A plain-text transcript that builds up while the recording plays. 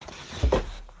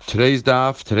Today's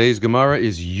Gemara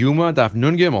is Yomא Daf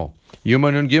Nun Gimel.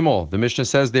 Yomã Nun Gimel. The Mishnah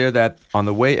says there that on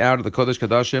the way out of the Kodesh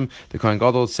Kadashim, the Kohen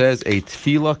Gadol says a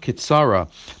tefillah kitzara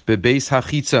bebeis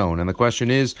hachitzon. And the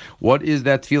question is, what is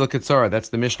that tefillah kitzara? That's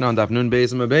the Mishnah on Daf Nun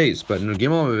Beis and Beis. But Nun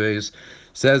Gimel and Beis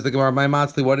says the Gemara, my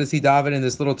Matzli, what does he daven in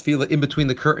this little tefillah in between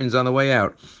the curtains on the way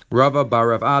out? Rava bar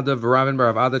Rav Ada, V'Ravin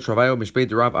bar Rav Ada, Travayo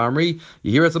Mishpeit Rav Amri,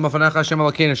 Yehiratz Mafanecha Hashem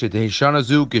Elokeinu Shetehishana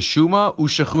Zu Geshuma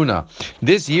U'Shechuna.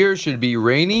 This year should be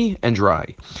rainy and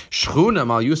dry. Shchuna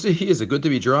Mal Yusi, is it good to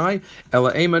be dry?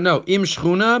 Ela Ema, no. Im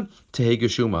Shchuna Tehei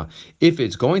Geshuma. If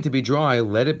it's going to be dry,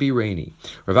 let it be rainy.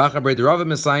 Ravacha Bred Rav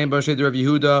Messiah B'Shed Rav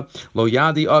Yehuda, Lo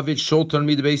Yadi Avid Sholton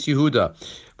Mid Beis Yehuda.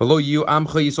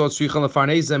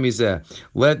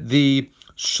 Let the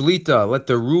Shlita, let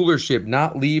the rulership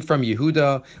not leave from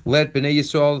Yehuda. Let Bnei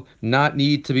Yisrael not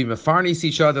need to be mefarnis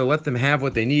each other. Let them have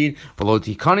what they need. And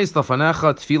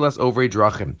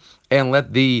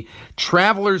let the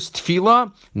traveler's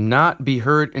tefillah not be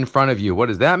heard in front of you. What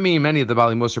does that mean? Many of the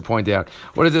Bali Musar point out.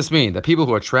 What does this mean? That people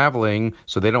who are traveling,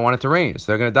 so they don't want it to rain.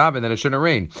 So they're going to daven, then it shouldn't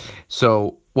rain.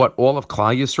 So what, all of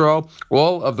Klal Yisrael,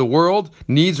 all of the world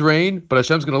needs rain, but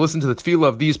Hashem's going to listen to the tefillah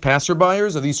of these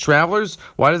passerbyers, of these travelers?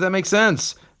 Why does that make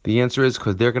sense? The answer is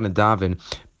because they're going to daven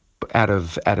out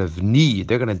of need.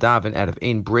 They're going to daven out of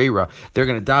ein breira. They're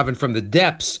going to daven from the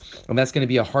depths, and that's going to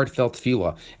be a heartfelt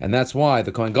tefillah. And that's why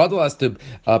the Kohen Gadol has to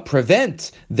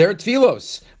prevent their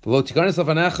tefillos.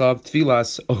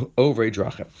 Tefillas over a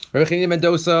drachem. Rabbi Chanina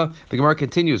Mendoza, the Gemara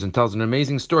continues and tells an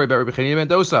amazing story about Rabbi Chanina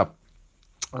Mendoza.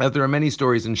 There are many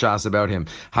stories in Shas about him.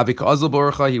 Havik Azal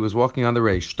Borcha, he was walking on the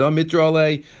Reish.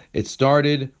 It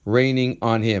started raining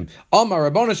on him. Amar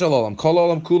Rabbona Shalom, Kol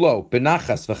Olam Kulo,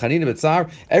 Benachas, V'chanina B'tzar.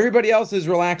 Everybody else is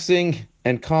relaxing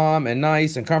and calm and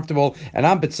nice and comfortable, and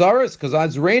I'm B'tzaris because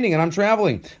it's raining and I'm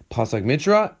traveling. Pasuk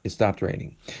Mitra, it stopped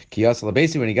raining. Kiyas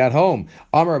Labesi, when he got home,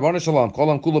 Amar Rabbona Shalom, Kol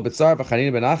Olam Kulo B'tzar,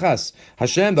 V'chanina Benachas.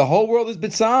 Hashem, the whole world is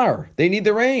B'tzar. They need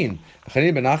the rain.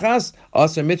 V'chanina Benachas,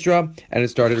 Asa Mitra, and it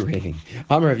started raining.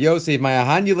 Amar Rav Yosef,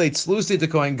 Mayahanulate Slusi to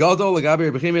Kohen Gadol,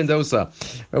 Lagabi Rabbi Chanina Mendoza.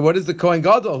 What is the Kohen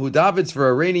Gadol who davens for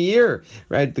a rainy year?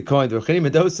 Right? The Kohen Chanina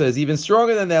Mendoza is even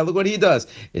stronger than that. Look what he does.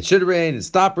 It should rain, it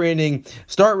stop raining,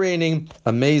 start raining.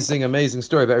 Amazing, amazing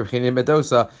story about Rabbi Chanina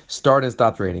Mendoza. Start and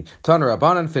stopped raining. Tana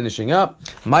Rabbanan, finishing up.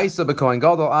 Maisa b'Kohen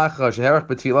Gadol acha sheherach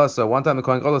b'tefillah. One time the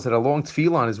Kohen Gadol had a long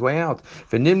tefillah on his way out.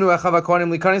 V'nimnu achav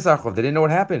hakohanim likanis achov. They didn't know what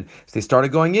happened, so they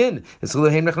started going in. The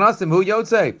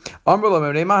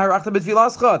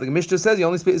Mishnah says you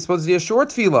only supposed to be a short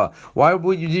tefillah. Why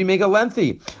would you make a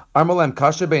lengthy? I was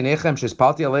davening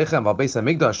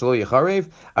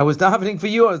for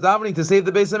you. I was davening to save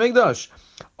the Beis Hamikdash.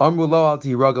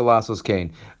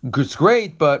 It's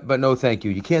great, but no thank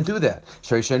you. You can't do that.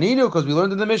 Because we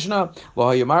learned in the Mishnah,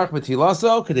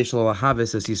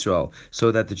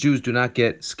 so that the Jews do not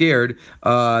get scared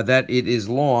that it is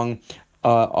long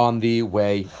on the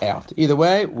way out. Either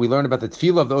way, we learn about the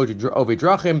tefillah of the Ovei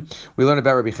Drachim, we learn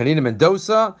about Rabbi Chanina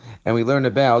Mendoza, and we learn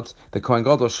about the Kohen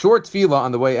Gadol short tefillah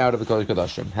on the way out of the Kodesh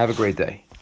Kadashim. Have a great day.